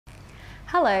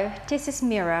Hello, this is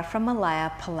Mira from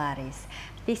Aalaya Pilates.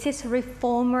 This is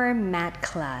Reformer mat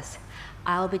class.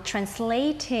 I'll be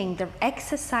translating the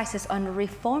exercises on the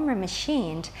Reformer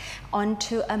machine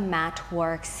onto a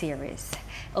Matwork series.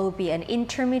 It will be an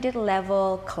intermediate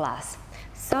level class.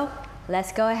 So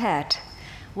let's go ahead.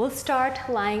 We'll start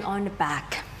lying on the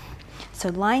back. So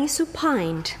lying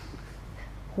supine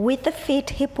with the feet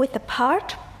hip width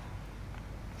apart,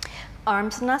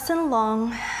 arms nice and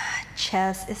long,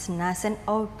 chest is nice and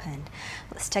open.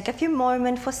 Let's take a few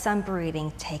moments for some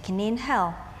breathing. Take an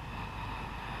inhale.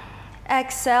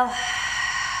 Exhale.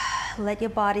 Let your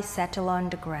body settle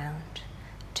on the ground.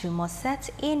 2 more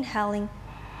sets. Inhaling.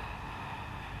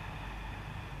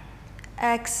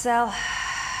 Exhale.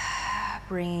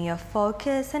 Bringing your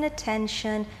focus and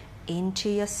attention into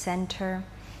your center,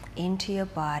 into your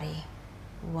body.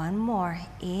 1 more.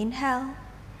 Inhale.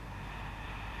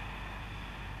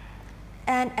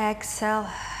 And exhale.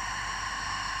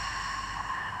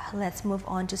 Let's move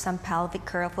on to some pelvic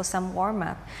curl for some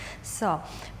warm-up. So,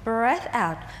 breath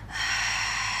out.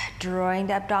 Drawing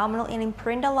the abdominal in,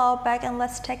 imprint the lower back, and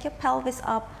let's take your pelvis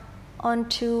up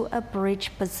onto a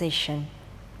bridge position.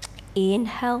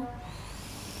 Inhale.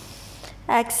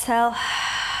 Exhale.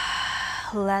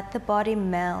 Let the body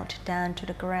melt down to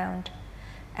the ground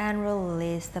and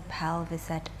release the pelvis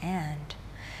at end.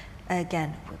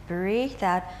 Again, we breathe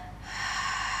out.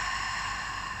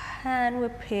 And we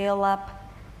peel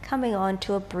up, coming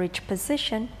onto a bridge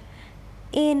position.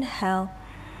 Inhale.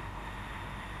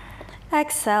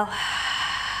 Exhale.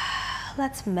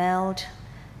 Let's melt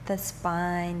the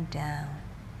spine down.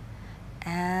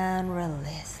 And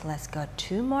release. Let's go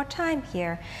 2 more times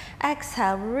here.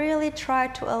 Exhale. Really try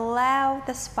to allow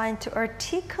the spine to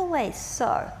articulate.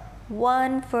 So,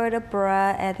 1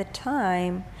 vertebra at a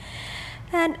time.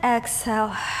 And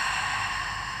exhale.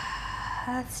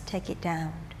 Let's take it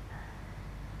down.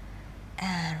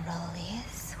 And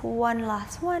release. 1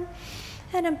 last one.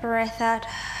 And then breath out.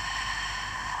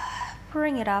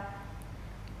 Bring it up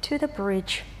to the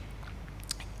bridge.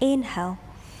 Inhale.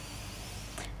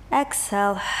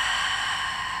 Exhale.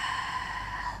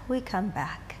 We come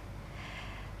back.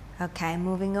 Okay,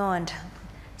 moving on.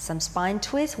 Some spine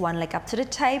twists. 1 leg up to the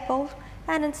table.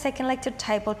 And then second leg to the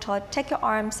tabletop. Take your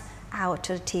arms out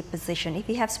to the T position. If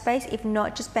you have space, if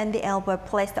not, just bend the elbow,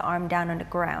 place the arm down on the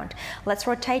ground. Let's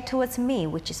rotate towards me,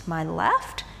 which is my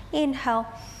left. Inhale.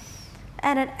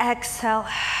 And then exhale.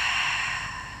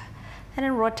 And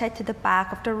then rotate to the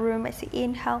back of the room as you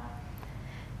inhale.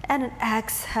 And then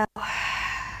exhale.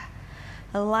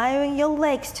 Allowing your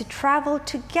legs to travel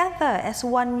together as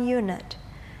one unit.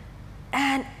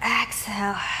 And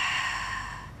exhale.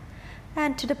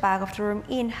 And to the back of the room.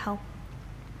 Inhale.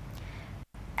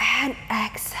 And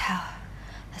exhale.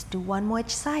 Let's do 1 more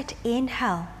each side.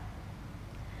 Inhale.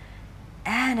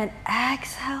 And an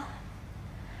exhale.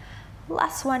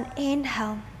 Last one.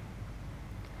 Inhale.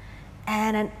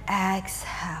 And an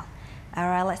exhale. All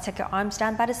right, let's take your arms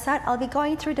down by the side. I'll be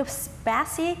going through the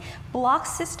BASI block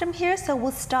system here, so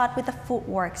we'll start with the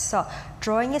footwork. So,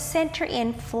 drawing your center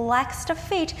in, flex the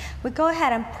feet. We go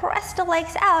ahead and press the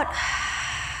legs out.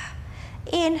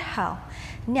 Inhale.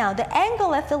 Now, the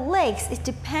angle of the legs is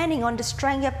depending on the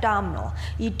strength of abdominal.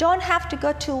 You don't have to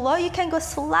go too low. You can go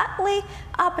slightly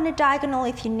up in a diagonal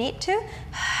if you need to,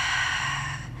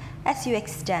 as you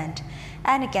extend.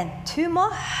 And again, 2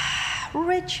 more.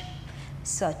 Reach.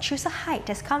 So, choose a height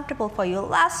that's comfortable for you.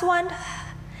 Last one.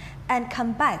 And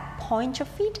come back. Point your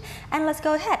feet. And let's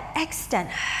go ahead.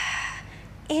 Extend.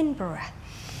 In breath.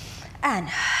 And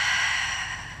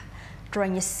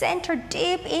drawing your center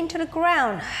deep into the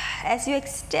ground as you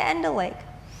extend the leg.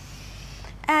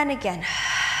 And again.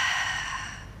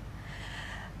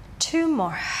 2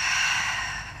 more.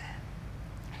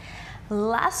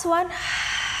 Last one.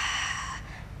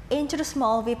 Into the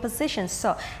small V position.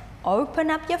 So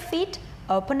open up your feet,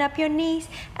 open up your knees,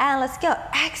 and let's go.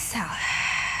 Exhale.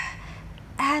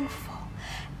 And fold.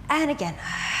 And again.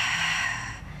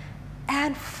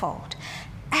 And fold.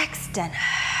 Extend.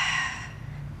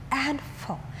 And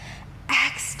fold.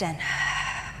 Extend.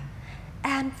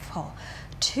 And fold.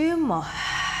 2 more.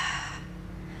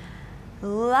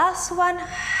 Last one.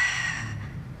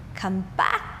 Come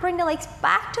back. Bring the legs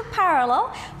back to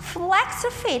parallel. Flex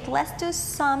the feet. Let's do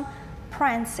some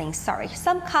prancing.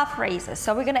 Some calf raises.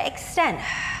 So we're going to extend.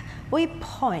 We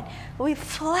point. We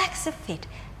flex the feet.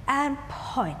 And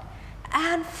point.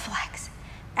 And flex.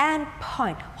 And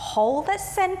point. Hold the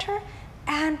center.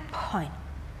 And point.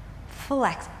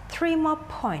 Flex. 3 more.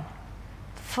 Point.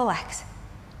 Flex.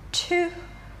 2.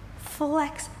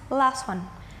 Flex. Last one.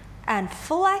 And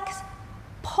flex.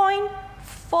 Point.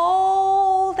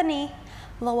 Fold the knee.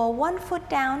 lower one foot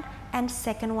down and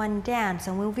second one down.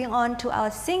 So moving on to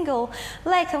our single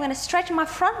leg. So I'm going to stretch my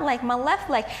front leg, my left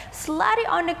leg, slightly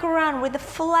on the ground with the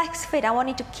flex feet. I want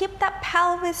you to keep that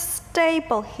pelvis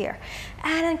stable here.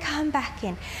 And then come back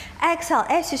in. Exhale.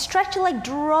 As you stretch your leg,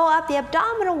 draw up the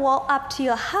abdominal wall up to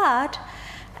your heart.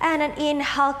 And then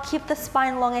inhale, keep the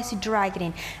spine long as you drag it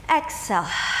in. Exhale.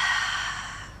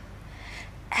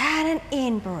 And an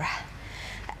in breath.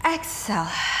 Exhale.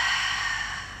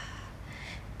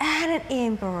 And an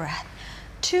in breath.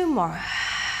 Two more.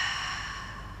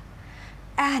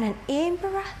 And an in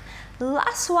breath.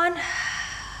 Last one.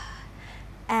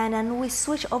 And then we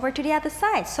switch over to the other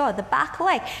side. So the back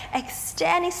leg,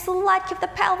 extending slightly, keep the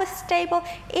pelvis stable.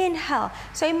 Inhale.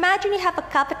 So imagine you have a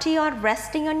cup of tea on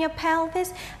resting on your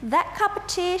pelvis. That cup of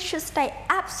tea should stay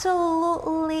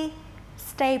absolutely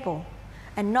stable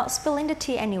and not spilling the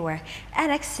tea anywhere.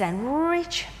 And extend,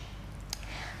 reach.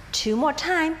 Two more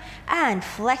time, and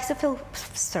flex the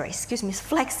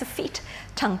feet,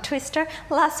 tongue twister.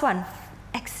 Last one,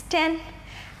 extend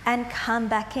and come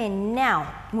back in.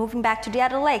 Now, moving back to the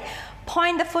other leg,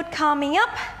 point the foot coming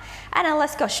up, and then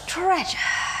let's go stretch.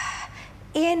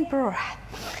 In breath,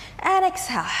 and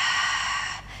exhale.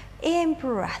 In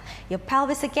breath. Your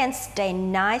pelvis again, stay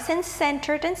nice and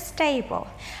centered and stable.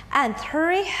 And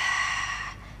 3,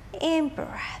 in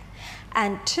breath,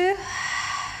 and 2,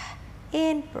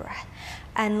 in breath,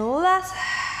 and last,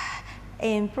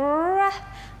 in breath,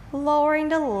 lowering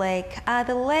the leg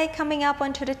coming up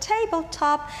onto the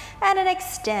tabletop, and then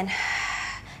extend,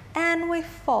 and we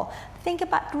fall. Think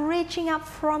about reaching up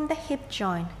from the hip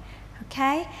joint,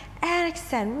 okay? And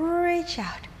extend, reach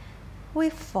out, we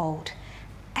fold,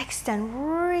 extend,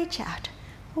 reach out,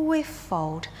 we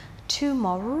fold. Two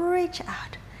more, reach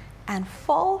out, and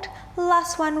fold.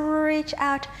 Last one, reach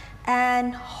out,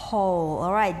 and hold.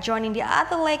 All right, joining the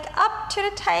other leg up to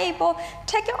the table.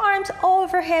 Take your arms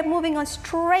overhead, moving on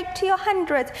straight to your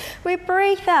hundreds. We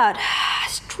breathe out,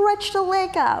 stretch the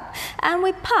leg up, and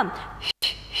we pump.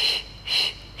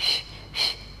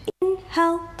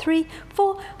 Inhale, 3,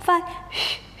 4, 5.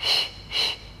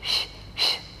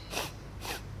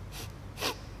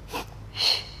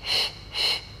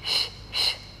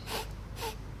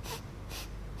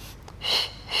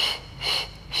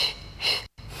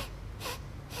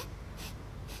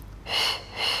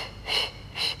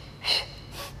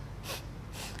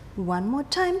 One more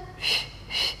time.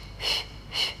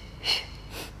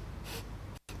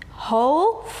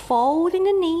 Hold, folding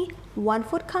the knee. One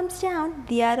foot comes down,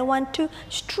 the other one to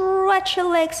stretch your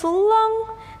legs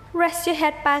long. Rest your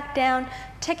head back down.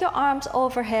 Take your arms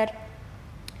overhead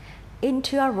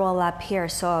into a roll up here.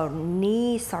 So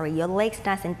your legs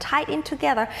nice and tight in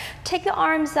together. Take your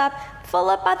arms up,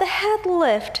 followed by the head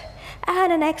lift.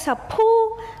 And then exhale,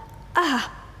 pull up,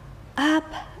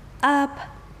 up, up,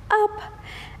 up.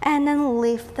 And then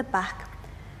lift the back.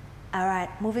 All right,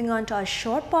 moving on to our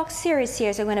short box series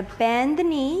here. So we're going to bend the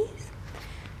knees.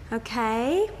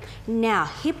 Okay, now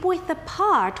hip width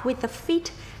apart with the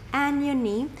feet and your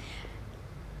knee.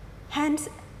 Hands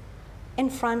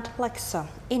in front like so,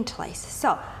 interlace.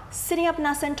 So sitting up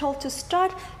nice and tall to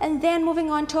start, and then moving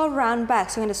on to a round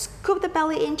back. So we're going to scoop the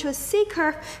belly into a C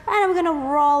curve, and we're going to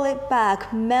roll it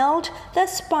back. Melt the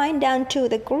spine down to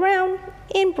the ground.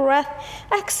 In breath,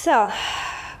 exhale.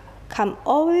 Come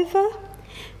over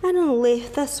and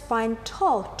lift the spine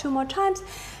tall. Two more times.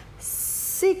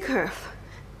 C curve.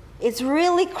 It's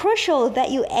really crucial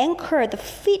that you anchor the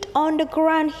feet on the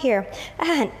ground here.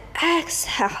 And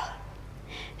exhale.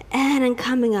 And then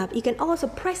coming up. You can also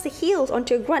press the heels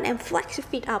onto your ground and flex your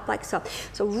feet up like so.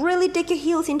 So really dig your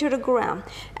heels into the ground.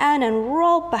 And then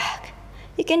roll back.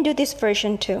 You can do this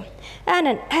version too. And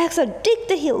then exhale. Dig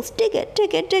the heels. Dig it,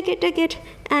 dig it, dig it, dig it.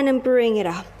 And then bring it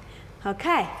up.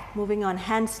 Okay, moving on,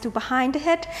 hands to behind the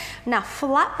head. Now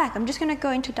flat back, I'm just gonna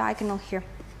go into diagonal here.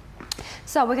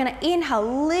 So we're gonna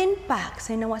inhale, lean back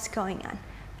so you know what's going on.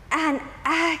 And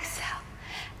exhale.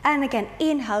 And again,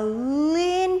 inhale,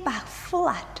 lean back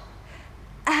flat.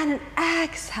 And an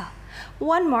exhale.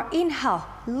 One more, inhale,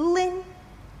 lean.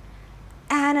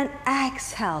 And an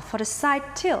exhale for the side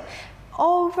tilt.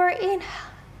 Over, inhale.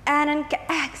 And then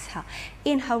exhale.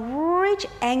 Inhale, reach,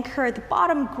 anchor the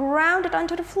bottom, ground it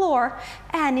onto the floor.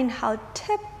 And inhale,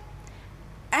 tip.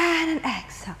 And then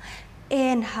exhale.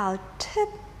 Inhale, tip.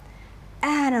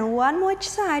 And then one more each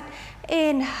side.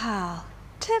 Inhale,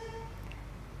 tip.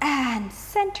 And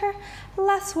center.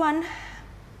 Last one.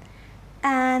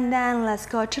 And then let's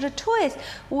go to the twist.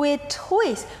 With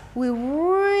twist, we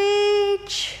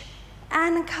reach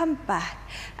and come back.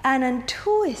 And then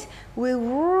twist, we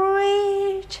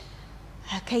reach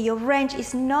Okay, your range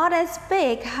is not as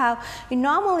big how you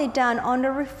normally done on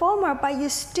the reformer, but you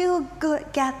still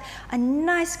get a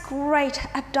nice, great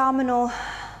abdominal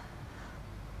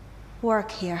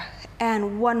work here.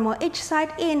 And one more each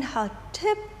side. Inhale,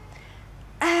 tip,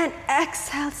 and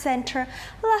exhale, center.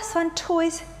 Last one,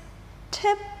 twist,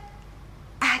 tip,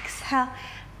 exhale,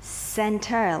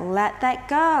 center. Let that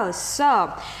go.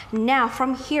 So now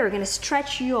from here, we're gonna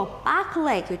stretch your back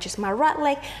leg, which is my right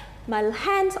leg, my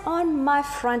hands on my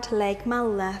front leg, my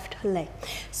left leg.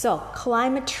 So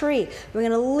climb a tree. We're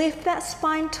gonna lift that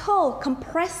spine tall,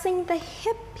 compressing the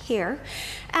hip here.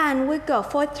 And we go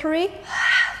for 3,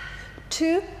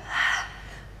 2,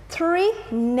 3.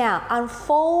 Now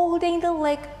unfolding the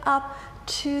leg up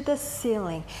to the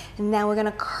ceiling. And now we're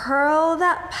gonna curl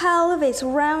that pelvis,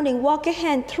 rounding. Walk your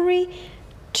hand. 3,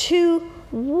 2,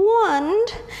 1.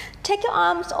 Take your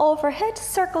arms overhead,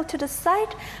 circle to the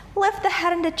side, lift the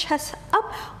head and the chest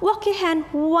up, walk your hand.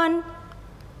 1,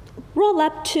 roll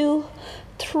up. 2,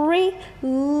 3,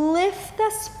 lift the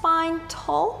spine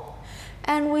tall,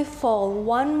 and we fold.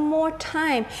 One more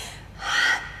time.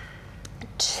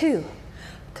 2,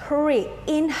 3,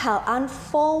 inhale,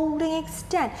 unfolding,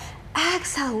 extend.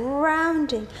 Exhale,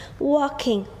 rounding,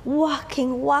 walking,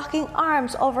 walking, walking,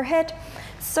 arms overhead,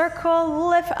 circle,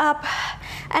 lift up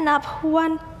and up.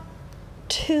 1,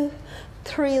 2,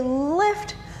 3,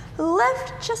 lift,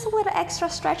 lift, just a little extra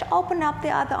stretch. Open up the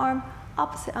other arm,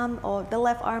 opposite arm, or the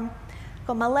left arm.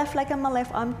 Got my left leg and my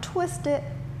left arm, twist it,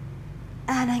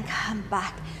 and then come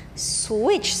back.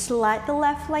 Switch, slide the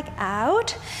left leg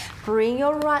out, bring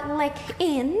your right leg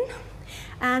in,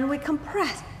 and we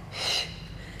compress.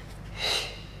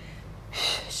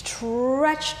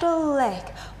 Stretch the leg,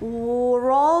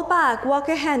 roll back, walk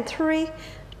your hand. 3,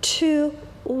 2,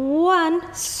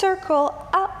 1, circle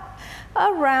up,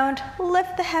 around,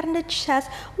 lift the head and the chest,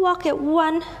 walk it.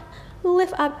 1,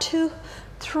 lift up. 2,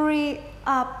 3,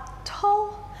 up,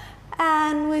 tall,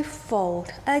 and we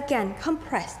fold. Again,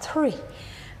 compress. 3,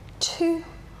 2,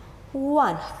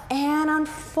 1, and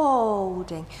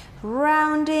unfolding,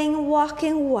 rounding,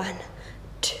 walking. 1,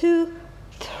 2,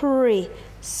 3,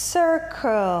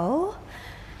 circle,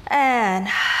 and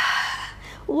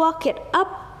walk it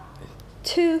up.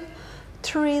 2,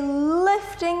 3,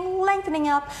 lifting, lengthening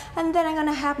up, and then I'm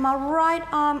gonna have my right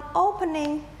arm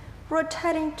opening,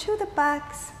 rotating to the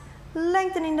backs,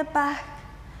 lengthening the back,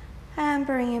 and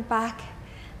bring it back,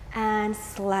 and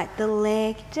slide the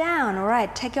leg down. All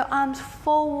right, take your arms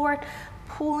forward,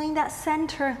 pulling that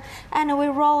center, and we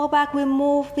roll back. We're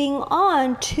moving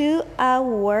on to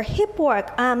our hip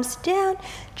work. Arms down,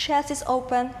 chest is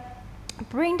open.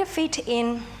 Bring the feet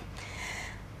in.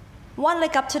 One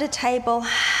leg up to the table,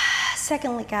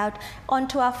 second leg out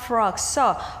onto our frog.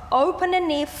 So open the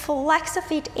knee, flex the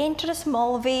feet into the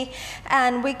small V,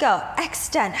 and we go.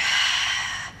 Extend,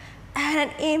 and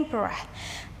an in breath.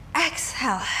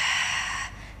 Exhale,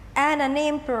 and an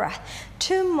in breath.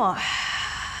 2 more.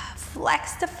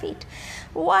 Flex the feet.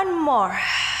 1 more.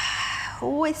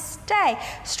 We stay.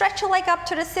 Stretch your leg up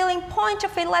to the ceiling. Point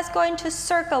your feet. Let's go into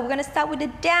circle. We're going to start with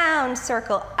the down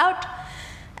circle. Out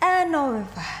and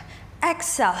over.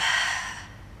 Exhale.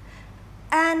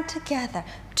 And together.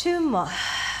 2 more.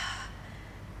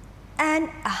 And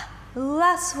up.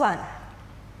 Last one.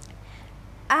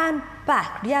 And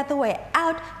back. The other way.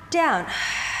 Out, down.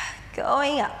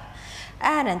 Going up.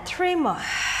 And then 3 more.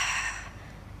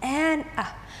 And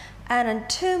up. And then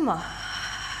 2 more.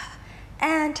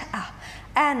 And up.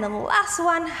 And the last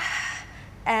one.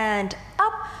 And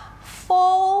up.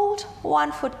 Fold.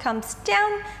 One foot comes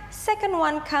down. Second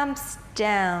one comes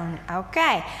down.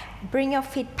 Okay. Bring your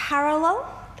feet parallel.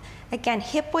 Again,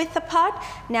 hip width apart.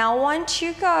 Now I want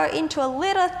you to go into a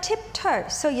little tiptoe.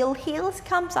 So your heels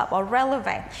comes up or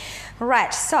releve.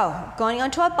 Right, so going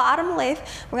onto our bottom lift,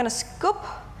 we're gonna scoop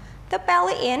the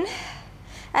belly in,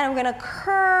 and we're gonna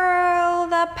curl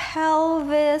the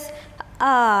pelvis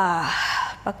up,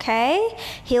 okay?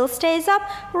 Heel stays up,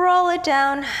 roll it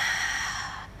down,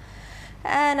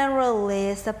 and then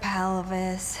release the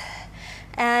pelvis.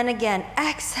 And again,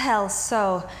 exhale,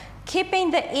 so keeping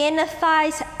the inner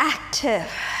thighs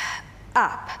active,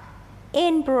 up,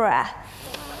 in breath,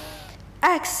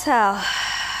 exhale,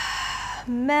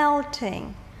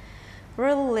 melting,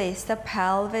 release the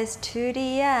pelvis to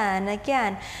the end.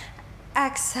 Again,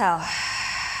 exhale,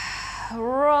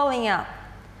 rolling up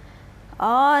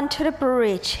onto the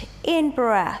bridge, in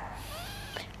breath,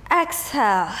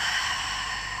 exhale,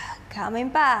 coming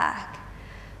back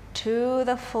to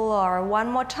the floor.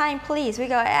 One more time, please. We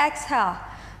go, exhale,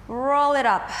 roll it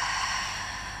up,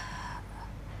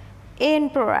 in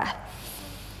breath,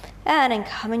 and then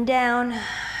coming down,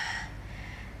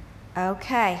 exhale,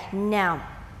 Okay, now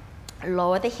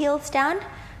lower the heels down.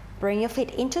 Bring your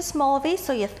feet into small V,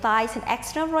 so your thighs in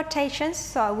external rotation.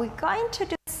 So we're going to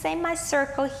do the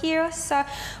semicircle here. So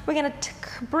we're going to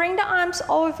bring the arms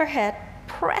overhead.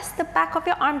 Press the back of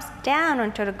your arms down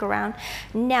onto the ground.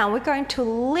 Now we're going to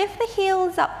lift the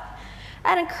heels up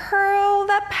and then curl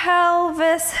the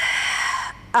pelvis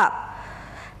up.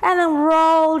 And then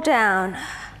roll down.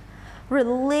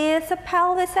 Release the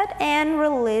pelvis head and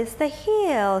release the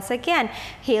heels. Again,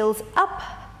 heels up.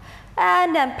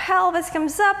 And then pelvis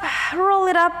comes up, roll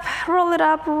it up, roll it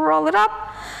up, roll it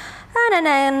up. And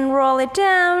then roll it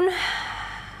down.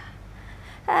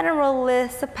 And then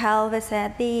release the pelvis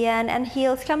at the end and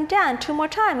heels come down. 2 more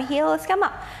times, heels come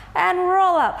up and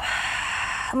roll up.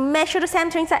 Make sure the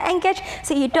hamstrings are engaged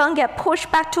so you don't get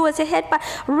pushed back towards your head, but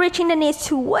reaching the knees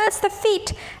towards the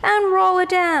feet and roll it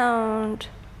down.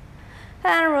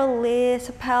 And release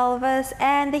the pelvis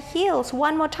and the heels.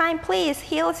 1 more time, please.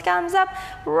 Heels comes up,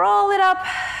 roll it up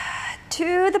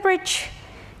to the bridge.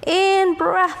 In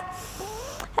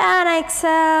breath and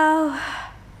exhale.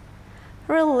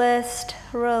 Release,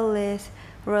 release,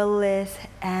 release,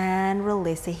 and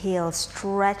release the heels.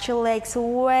 Stretch your legs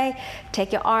away.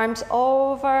 Take your arms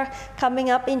over, coming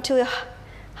up into a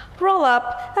roll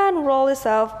up and roll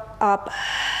yourself up.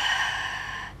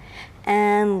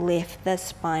 And lift the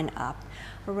spine up.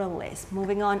 Release.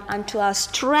 Moving on onto our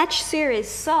stretch series.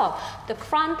 So the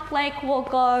front leg will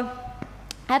go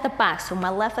at the back. So my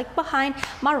left leg behind,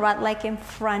 my right leg in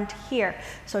front here.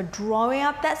 So drawing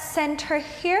up that center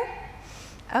here.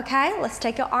 Okay, let's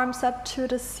take your arms up to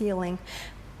the ceiling.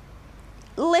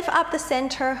 Lift up the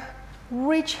center,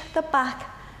 reach the back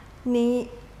knee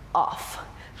off.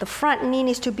 The front knee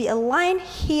needs to be aligned,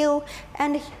 heel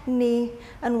and knee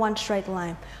in one straight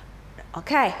line.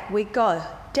 Okay, we go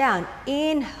down,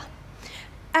 inhale,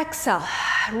 exhale,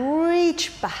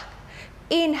 reach back,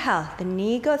 inhale, the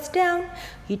knee goes down,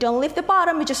 you don't lift the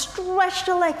bottom, you just stretch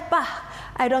the leg back.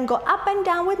 I don't go up and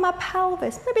down with my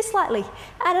pelvis, maybe slightly,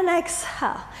 and then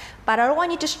exhale. But I don't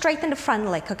want you to straighten the front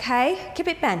leg, okay? Keep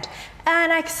it bent,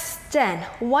 and extend,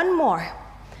 1 more.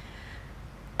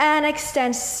 And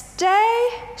extend, stay,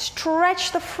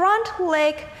 stretch the front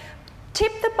leg,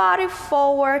 tip the body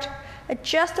forward,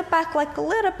 adjust the back leg a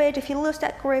little bit if you lose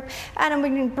that grip, and then we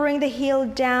can bring the heel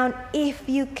down if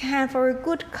you can for a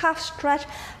good calf stretch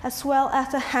as well as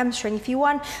the hamstring. If you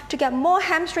want to get more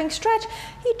hamstring stretch,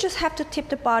 you just have to tip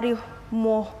the body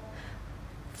more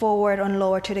forward and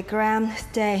lower to the ground.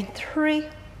 Stay. 3,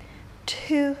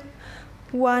 2,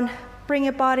 1. Bring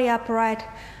your body upright,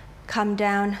 come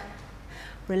down,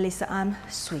 release the arm,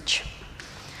 switch.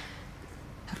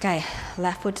 Okay,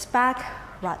 left foot is back,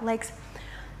 right leg's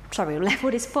left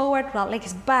foot is forward, right leg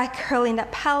is back, curling that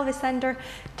pelvis under,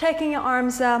 taking your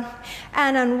arms up,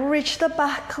 and then reach the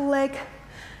back leg.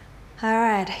 All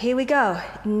right, here we go.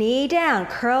 Knee down,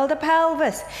 curl the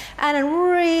pelvis, and then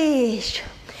reach,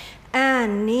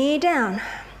 and knee down,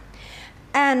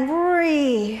 and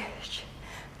reach,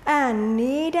 and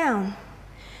knee down,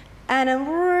 and then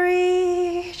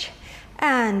reach,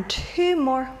 and 2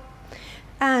 more,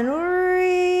 and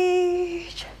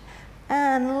reach,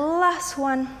 and last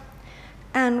one,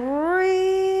 and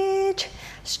reach,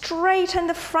 straighten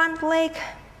the front leg.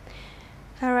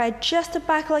 All right, just the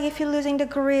back leg if you're losing the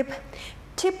grip.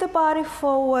 Tip the body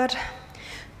forward.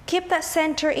 Keep that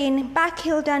center in, back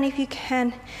heel down if you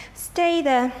can. Stay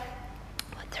there.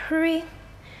 3,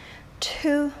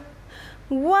 2,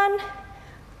 1.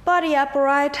 Body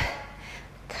upright.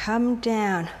 Come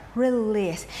down,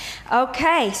 release.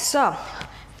 Okay, so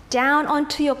down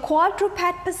onto your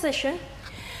quadruped position.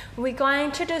 We're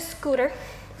going to do scooter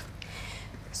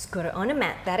on the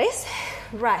mat, that is.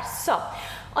 Right, so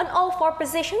on all 4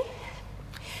 position,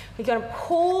 we're gonna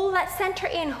pull that center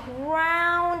in,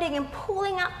 rounding and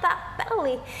pulling up that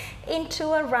belly into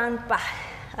a round back,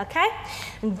 okay?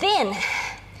 And then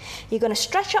you're gonna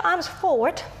stretch your arms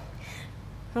forward,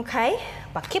 okay?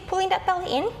 But keep pulling that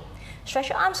belly in, stretch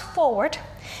your arms forward,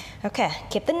 okay?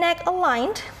 Keep the neck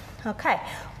aligned, okay?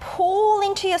 Pull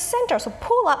into your center, so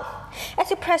pull up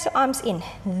as you press your arms in.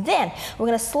 Then we're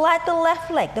gonna slide the left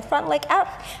leg, the front leg out.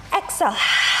 Exhale,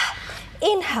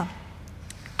 inhale,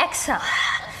 exhale,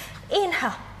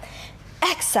 inhale,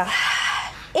 exhale,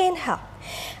 inhale,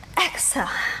 exhale.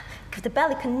 Keep the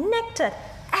belly connected,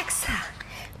 exhale.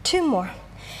 2 more.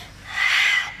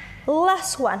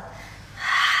 Last one.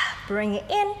 Bring it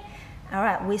in. All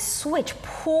right, we switch,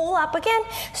 pull up again,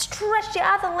 stretch the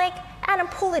other leg, and then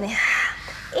pull it in.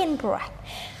 In breath,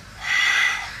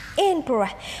 in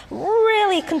breath.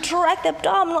 Really contract the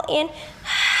abdominal in.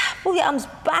 Pull your arms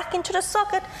back into the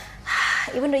socket.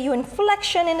 Even though you're in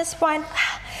flexion in the spine,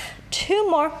 2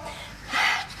 more.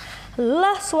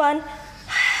 Last one.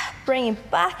 Bring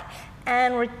it back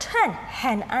and return.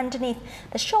 Hand underneath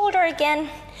the shoulder again.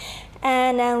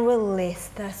 And then release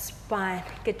the spine.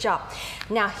 Good job.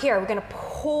 Now here, we're gonna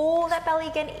pull that belly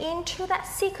again into that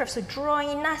C curve. So drawing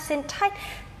it nice and tight.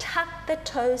 Tuck the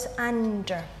toes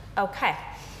under. Okay.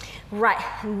 Right,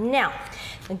 now,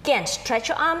 again, stretch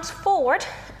your arms forward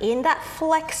in that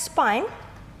flex spine.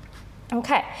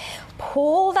 Okay,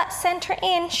 pull that center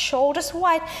in, shoulders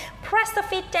wide, press the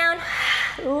feet down,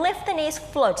 lift the knees,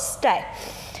 float, stay.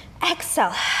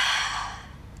 Exhale,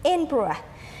 in breath.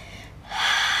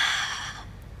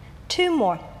 2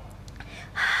 more.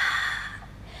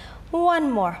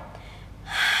 1 more.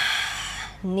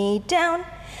 Knee down.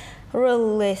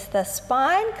 Release the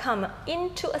spine, come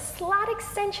into a slight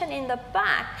extension in the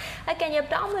back. Again, your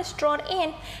abdomen is drawn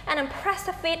in, and then press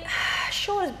the feet,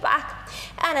 shoulders back,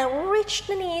 and then reach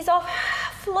the knees off,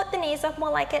 float the knees up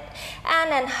more like it,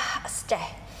 and then stay.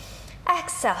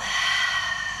 Exhale,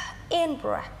 in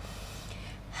breath.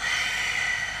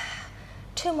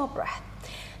 2 more breaths.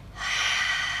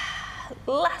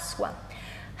 Last one.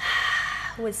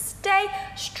 We stay,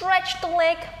 stretch the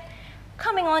leg.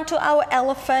 Coming on to our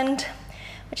elephant,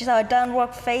 which is our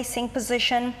downward facing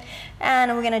position.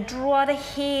 And we're gonna draw the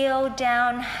heel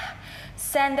down,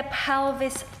 send the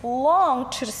pelvis long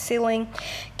to the ceiling,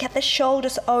 get the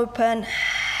shoulders open,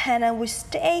 and then we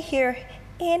stay here,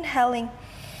 inhaling.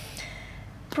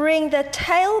 Bring the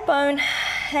tailbone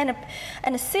and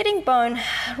the sitting bone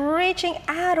reaching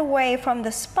out away from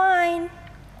the spine.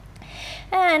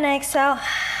 And exhale.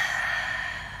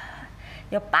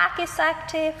 Your back is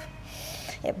active.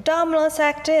 Abdominal is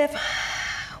active.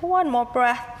 1 more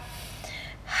breath.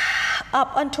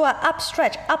 Up onto our up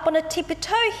stretch, up on the tippy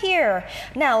toe here.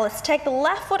 Now let's take the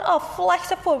left foot off, flex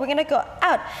the foot. We're gonna go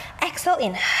out. Exhale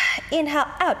in, inhale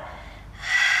out.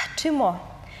 2 more.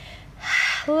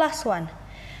 Last one.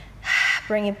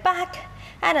 Bring it back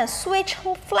and then switch,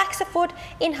 flex the foot.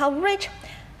 Inhale, reach.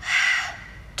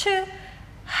 2.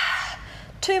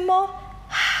 2 more.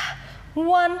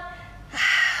 1.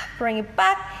 Bring it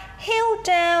back. Heel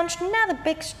down, another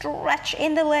big stretch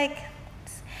in the leg,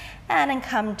 and then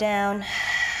come down,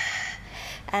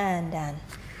 and then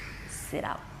sit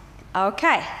up.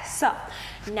 Okay, so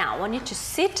now I want you to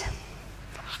sit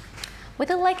with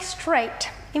the leg straight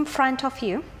in front of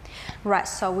you. Right,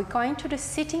 so we're going to the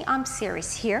sitting arm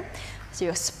series here. So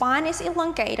your spine is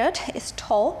elongated, it's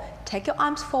tall. Take your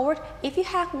arms forward. If you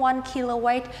have 1 kilo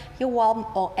weight, you're welcome,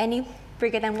 or any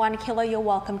bigger than 1 kilo, you're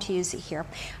welcome to use it here.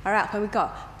 All right, here we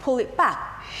go. Pull it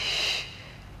back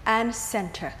and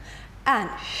center, and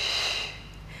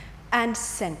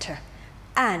center,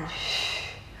 and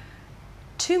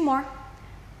 2 more.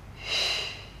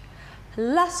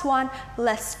 Last one.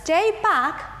 Let's stay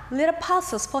back. Little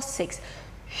pulses for 6.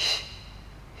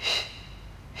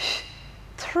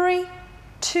 3,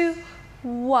 2,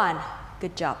 1.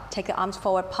 Good job. Take the arms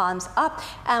forward, palms up,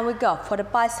 and we go for the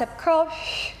bicep curl.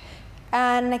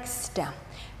 And extend.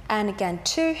 And again,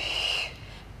 2,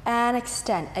 and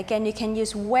extend. Again, you can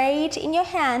use weight in your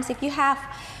hands if you have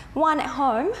one at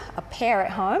home, a pair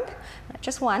at home, not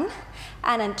just one.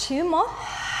 And then 2 more.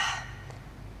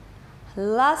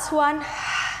 Last one.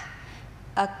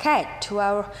 Okay, to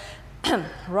our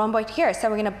rhomboid here. So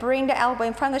we're gonna bring the elbow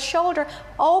in front of the shoulder,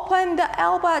 open the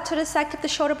elbow to the side, keep the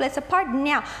shoulder blades apart.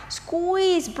 Now,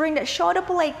 squeeze, bring the shoulder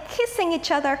blade kissing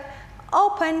each other,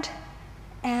 opened,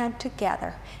 and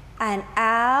together, and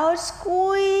out,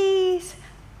 squeeze,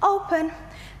 open,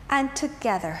 and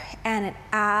together, and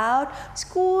out,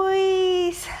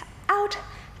 squeeze, out,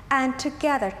 and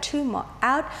together. 2 more,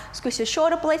 out, squeeze your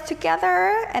shoulder blades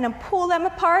together, and then pull them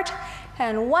apart,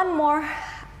 and 1 more,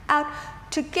 out,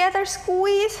 together,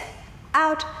 squeeze,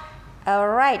 out. All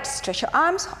right, stretch your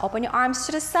arms, open your arms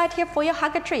to the side here for your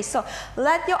hugger tree. So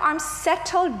let your arms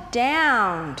settle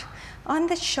down on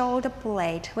the shoulder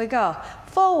blade. We go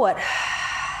forward,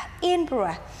 in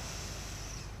breath,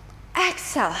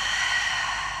 exhale,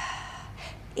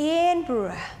 in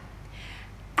breath,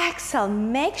 exhale.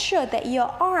 Make sure that your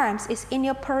arms is in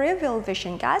your peripheral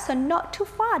vision, guys, so not too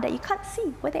far that you can't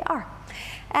see where they are.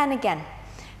 And again,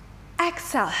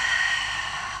 exhale,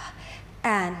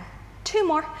 and 2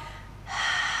 more.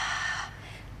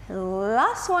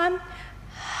 Last one.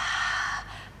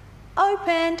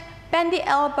 Opened, bend the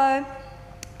elbow,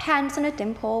 hands on the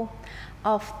dimple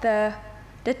of the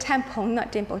temple,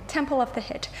 not dimple, temple of the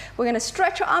hip. We're gonna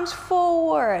stretch your arms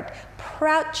forward,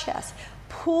 proud chest,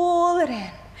 pull it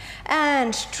in,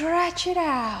 and stretch it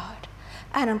out,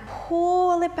 and then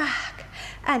pull it back,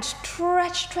 and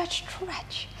stretch, stretch,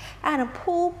 stretch, and then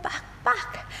pull back,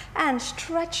 back, and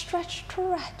stretch, stretch,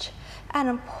 stretch, and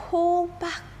then pull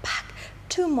back, back.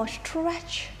 2 more,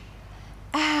 stretch,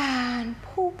 and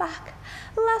pull back.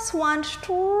 Last one,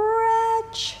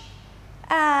 stretch,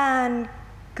 and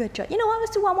good job. You know what,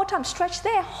 let's do one more time. Stretch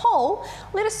there, hold,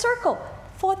 little circle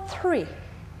for 3,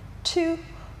 2,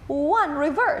 1,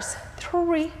 reverse,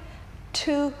 3,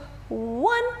 2,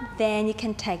 1, then you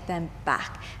can take them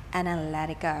back and then let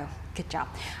it go. Good job.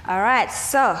 All right,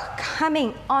 so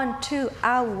coming on to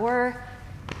our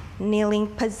kneeling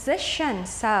position.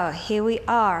 So here we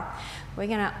are. We're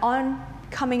gonna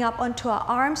coming up onto our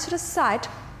arms to the side,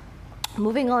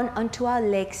 moving on onto our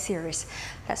leg series.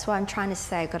 That's what I'm trying to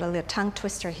say. I've got a little tongue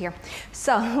twister here.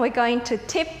 So we're going to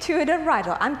tip to the right.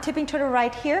 Well, I'm tipping to the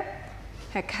right here.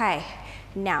 Okay.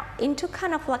 Now into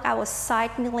kind of like our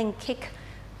side kneeling kick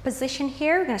position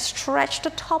here. We're gonna stretch the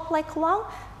top leg long.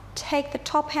 Take the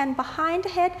top hand behind the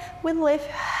head. We lift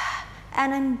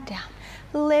and then down.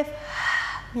 Lift.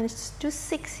 I'm gonna do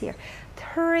 6 here.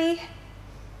 3,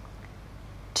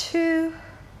 2,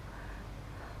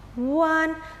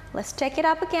 1. Let's take it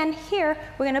up again here.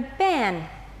 We're gonna bend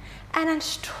and then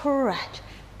stretch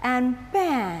and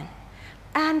bend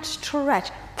and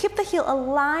stretch. Keep the heel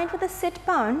aligned with the sit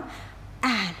bone.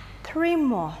 And 3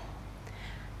 more.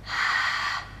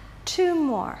 2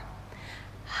 more.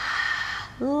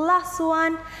 Last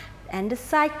one. And the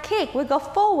side kick. We go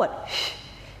forward.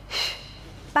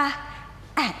 Back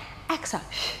and exhale.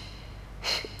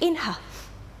 Inhale.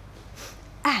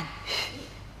 And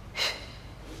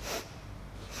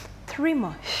 3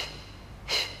 more.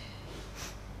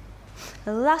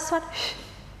 Last one.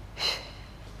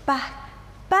 Back,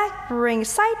 back, bring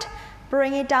side,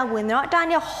 bring it down. We're not done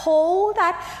yet. Hold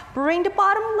that. Bring the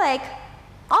bottom leg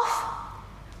off.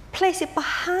 Place it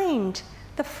behind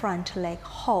the front leg.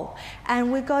 Hold.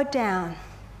 And we go down.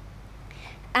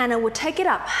 And then we'll take it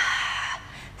up.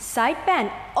 Side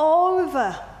bend,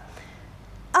 over,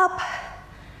 up,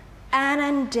 and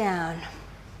then down.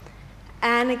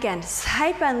 And again,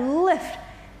 side bend, lift,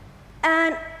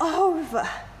 and over,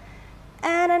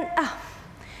 and then up,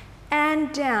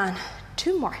 and down.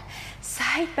 2 more.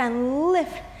 Side bend,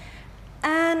 lift,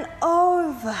 and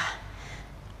over,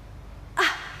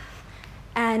 up,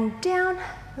 and down.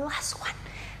 Last one.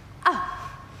 Up,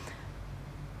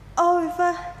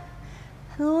 over,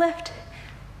 lift,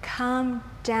 come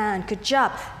down. Good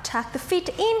job. Tuck the feet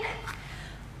in.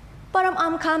 Bottom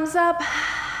arm comes up.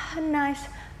 Nice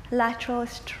lateral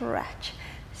stretch.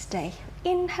 Stay.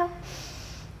 Inhale.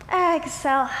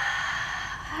 Exhale.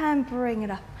 And bring it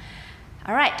up.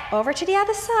 All right. Over to the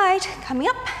other side. Coming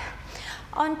up.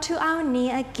 Onto our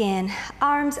knee again.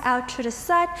 Arms out to the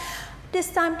side. This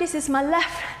time, this is my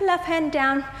left hand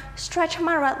down. Stretch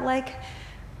my right leg.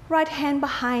 Right hand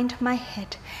behind my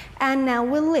head. And now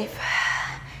we'll lift.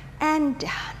 And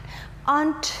down.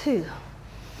 On 2.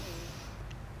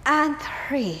 And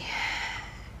 3.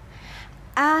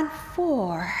 And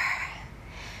 4.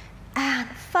 And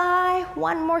 5.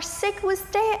 One more. 6. We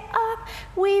stay up.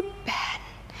 We bend.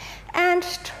 And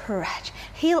stretch.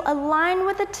 Heel aligned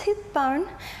with the tooth bone.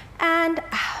 And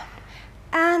out.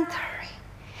 And 3.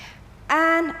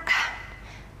 And out.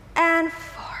 And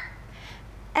 4.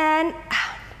 And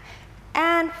out.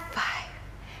 And 5.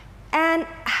 And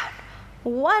out.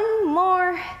 One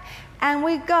more, and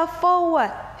we go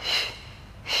forward.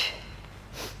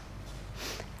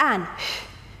 And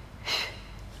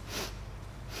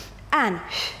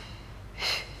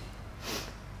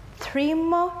 3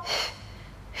 more.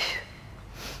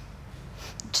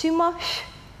 2 more.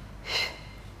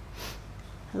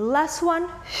 Last one.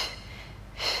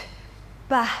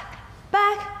 Back,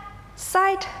 back,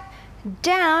 side,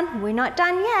 down. We're not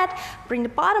done yet. Bring the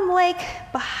bottom leg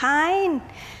behind.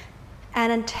 And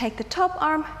then take the top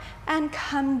arm and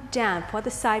come down for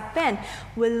the side bend.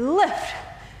 We lift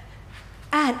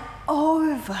and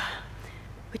over.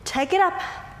 We take it up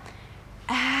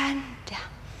and down.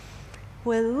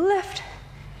 We lift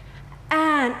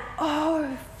and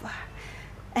over.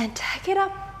 And take it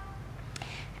up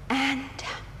and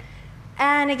down.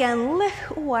 And again,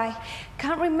 lift away.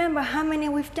 Can't remember how many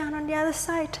we've done on the other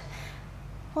side.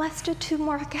 Let's do 2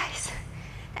 more, guys.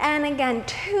 And again,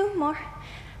 2 more.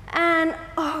 And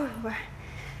over,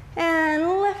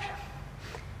 and lift.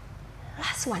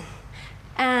 Last one.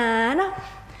 And up,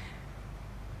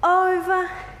 over,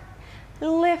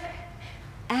 lift,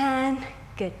 and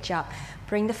good job.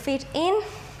 Bring the feet in.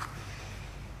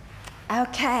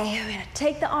 Okay, we're gonna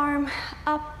take the arm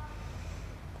up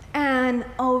and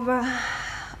over,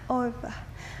 over,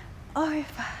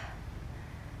 over,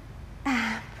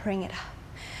 and bring it up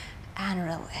and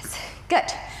release.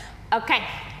 Good. Okay,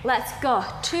 let's go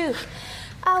to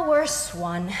our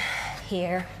swan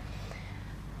here.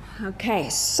 Okay,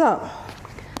 so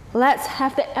let's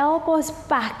have the elbows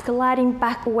back, gliding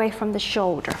back away from the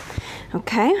shoulder.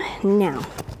 Okay, now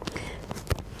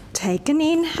take an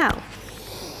inhale.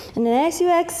 And then as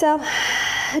you exhale,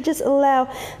 just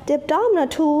allow the abdominal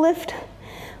to lift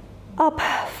up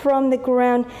from the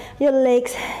ground, your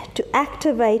legs to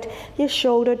activate, your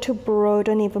shoulder to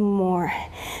broaden even more.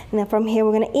 And then from here,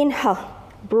 we're going to inhale,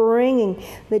 bringing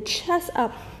the chest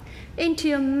up into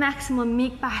your maximum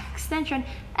mid-back extension.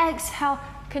 Exhale,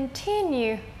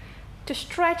 continue to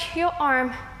stretch your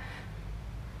arm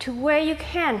to where you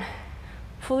can.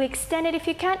 Fully extend it if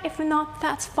you can. If not,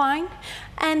 that's fine.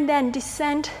 And then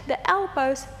descend the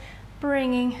elbows,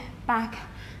 bringing back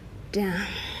down.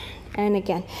 And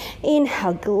again,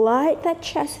 inhale, glide that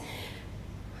chest,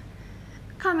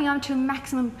 coming up to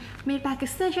maximum mid-back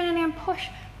extension, and then push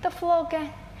the floor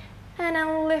again. And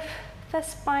then lift the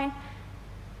spine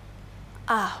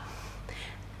up.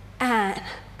 And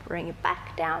bring it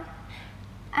back down.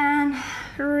 And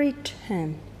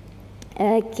return.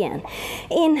 Again,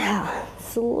 inhale,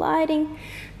 sliding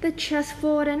the chest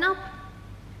forward and up.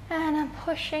 And I'm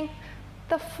pushing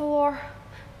the floor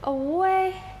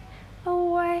away,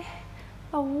 away,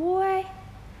 away,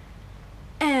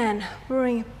 and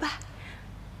bring it back,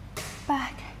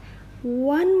 back.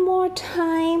 One more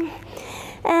time.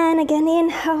 And again,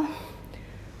 inhale,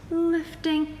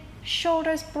 lifting,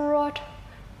 shoulders broad,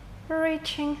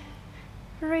 reaching,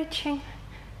 reaching,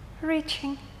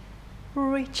 reaching,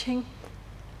 reaching,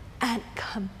 and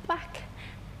come back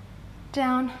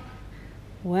down.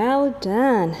 Well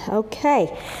done.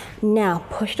 Okay, now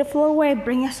push the floor away,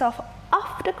 bring yourself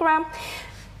off the ground,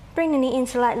 bring the knee in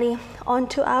slightly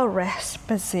onto our rest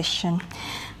position.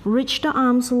 Reach the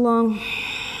arms long,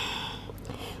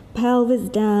 pelvis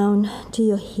down to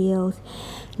your heels,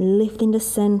 lift in the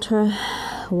center.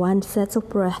 1 set of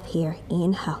breath here.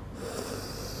 Inhale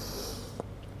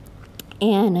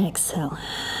and exhale,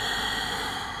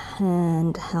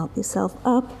 and help yourself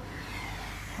up,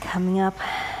 coming up,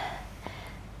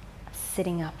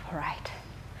 sitting upright.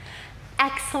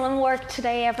 Excellent work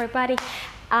today, everybody.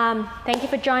 Thank you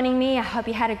for joining me. I hope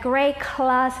you had a great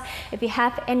class. If you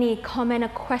have any comment or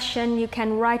question, you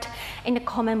can write in the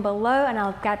comment below and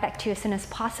I'll get back to you as soon as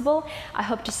possible. I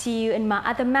hope to see you in my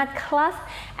other mat class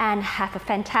and have a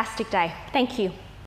fantastic day. Thank you.